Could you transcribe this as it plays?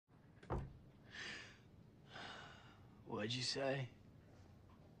What'd you say?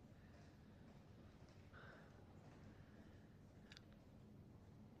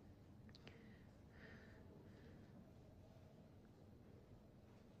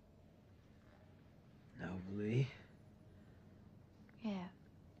 Nobly. Yeah.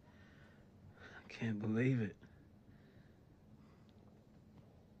 I can't believe it.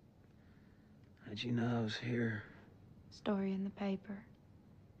 How'd you know I was here? Story in the paper.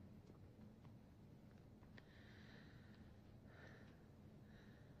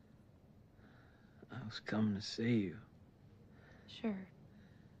 I was coming to see you. Sure.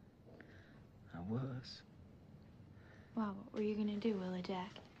 I was. Well, what were you gonna do, Willie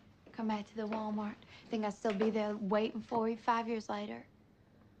Jack? Come back to the Walmart? Think I'd still be there waiting for you 5 years later?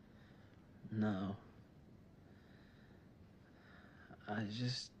 No. I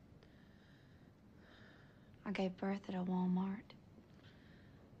gave birth at a Walmart.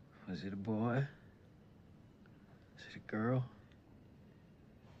 Was it a boy? Is it a girl?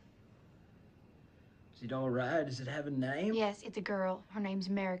 Is it all right? Does it have a name? Yes, it's a girl. Her name's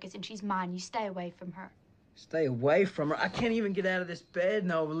Americus, and she's mine. You stay away from her. Stay away from her. I can't even get out of this bed,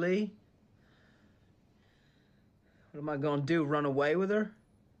 Nobly. What am I gonna do? Run away with her?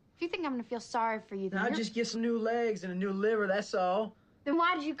 If you think I'm gonna feel sorry for you, then I'll just get some new legs and a new liver, that's all. Then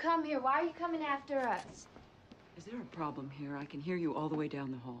why did you come here? Why are you coming after us? Is there a problem here? I can hear you all the way down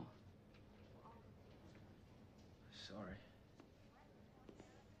the hall. Sorry.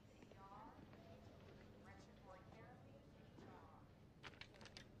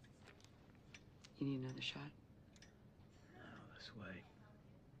 You need another shot? No, let's wait.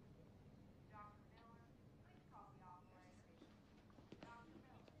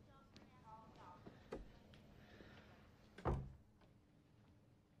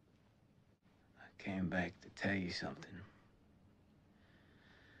 I came back to tell you something.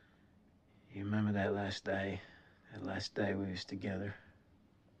 You remember that last day? That last day we was together?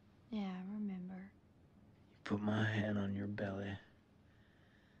 Yeah, I remember. You put my hand on your belly.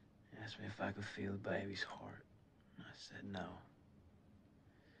 Asked me if I could feel the baby's heart. I said no.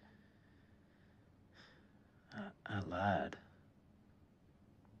 I lied.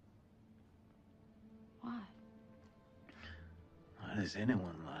 Why? Why does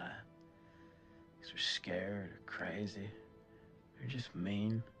anyone lie? Because we're scared or crazy. Or just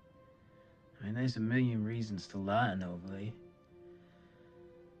mean. I mean, there's a million reasons to lie, Nobly.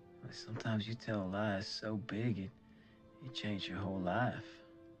 But sometimes you tell a lie so big it changes your whole life.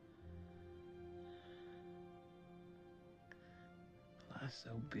 A lie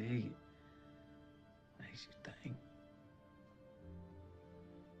so big it makes you think.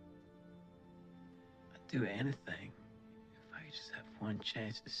 I'd do anything if I could just have one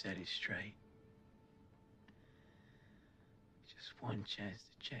chance to set it straight. Just one chance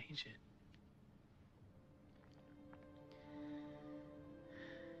to change it.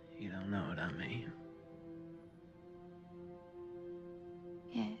 You don't know what I mean.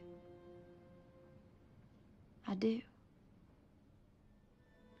 Yeah. I do.